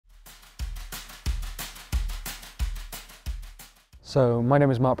So my name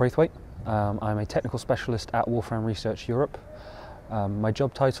is Mark Braithwaite. I'm a technical specialist at Wolfram Research Europe. My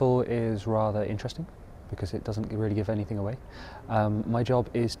job title is rather interesting because it doesn't really give anything away. My job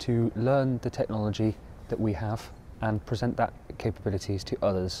is to learn the technology that we have and present that capabilities to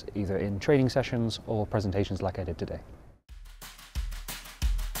others, either in training sessions or presentations like I did today.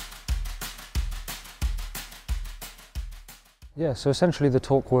 Yeah, so essentially the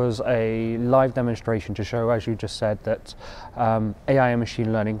talk was a live demonstration to show, as you just said, that AI and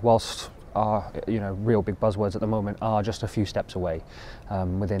machine learning, whilst are real big buzzwords at the moment, are just a few steps away.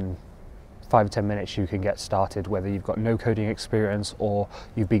 Within 5 to 10 minutes you can get started, whether you've got no coding experience or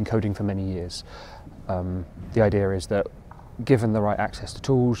you've been coding for many years. The idea is that given the right access to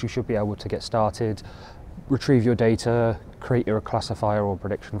tools, you should be able to get started, retrieve your data, create your classifier or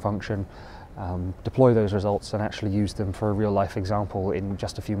prediction function, deploy those results and actually use them for a real life example in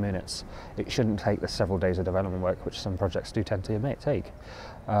just a few minutes. It shouldn't take the several days of development work, which some projects do tend to take.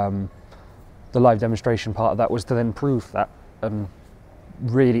 The live demonstration part of that was to then prove that and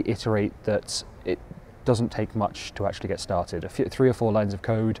really iterate that it doesn't take much to actually get started. 3 or 4 lines of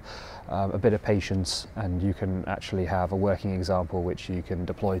code, a bit of patience, and you can actually have a working example which you can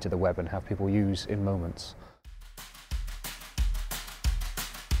deploy to the web and have people use in moments.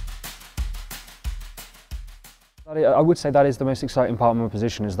 I would say that is the most exciting part of my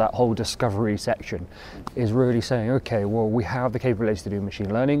position, is that whole discovery section, is really saying, okay, well, we have the capabilities to do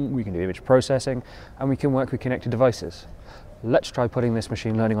machine learning, we can do image processing, and we can work with connected devices. Let's try putting this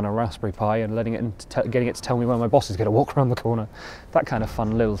machine learning on a Raspberry Pi and getting it to tell me when my boss is going to walk around the corner. That kind of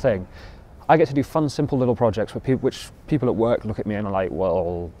fun little thing. I get to do fun, simple little projects which people at work look at me and are like,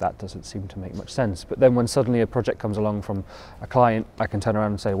 well, that doesn't seem to make much sense. But then when suddenly a project comes along from a client, I can turn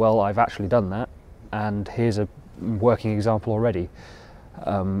around and say, well, I've actually done that, and here's a working example already.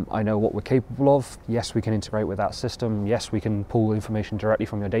 I know what we're capable of. Yes, we can integrate with that system. Yes, we can pull information directly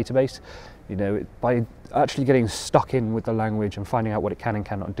from your database. By actually getting stuck in with the language and finding out what it can and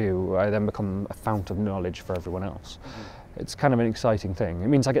cannot do, I then become a fount of knowledge for everyone else. It's kind of an exciting thing. It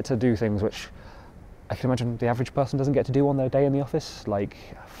means I get to do things which I can imagine the average person doesn't get to do on their day in the office, like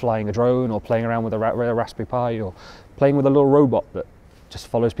flying a drone or playing around with a Raspberry Pi or playing with a little robot that just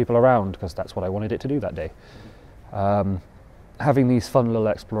follows people around because that's what I wanted it to do that day. Having these fun little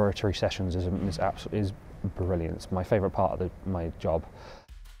exploratory sessions is brilliant. It's my favourite part of my job.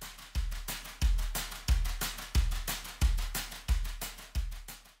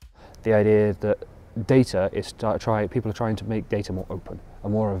 The idea that data is people are trying to make data more open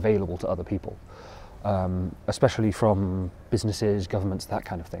and more available to other people, especially from businesses, governments, that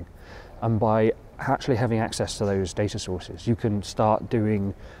kind of thing. And by actually having access to those data sources, you can start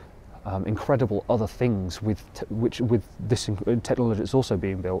doing incredible other things with this technology that's also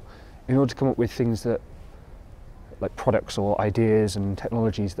being built, in order to come up with things that, like products or ideas and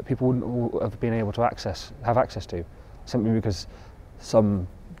technologies that people wouldn't all have been able to have access to, simply because some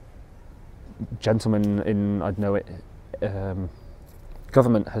gentleman in, I don't know,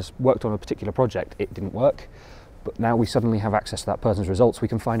 government has worked on a particular project. It didn't work, but now we suddenly have access to that person's results. We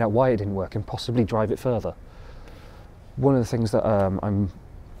can find out why it didn't work and possibly drive it further. One of the things that I'm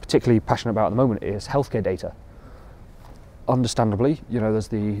particularly passionate about at the moment is healthcare data. Understandably, there's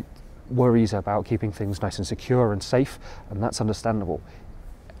the worries about keeping things nice and secure and safe, and that's understandable.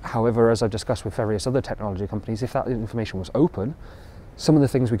 However, as I've discussed with various other technology companies, if that information was open, some of the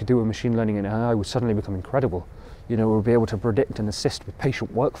things we could do with machine learning and AI would suddenly become incredible. We'll be able to predict and assist with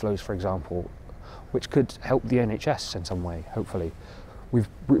patient workflows, for example, which could help the NHS in some way, hopefully. We've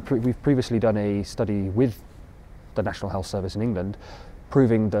previously done a study with the National Health Service in England,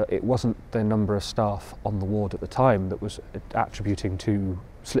 proving that it wasn't the number of staff on the ward at the time that was attributing to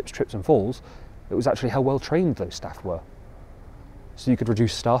slips, trips and falls. It was actually how well trained those staff were. So you could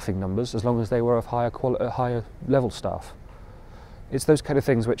reduce staffing numbers as long as they were of higher level staff. It's those kind of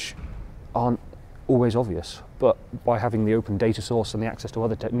things which aren't always obvious, but by having the open data source and the access to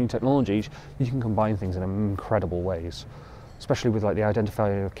other new technologies, you can combine things in incredible ways, especially with like the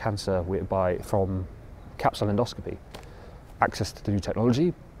identifier of cancer from capsule endoscopy. Access to the new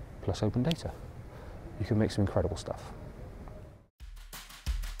technology plus open data. You can make some incredible stuff.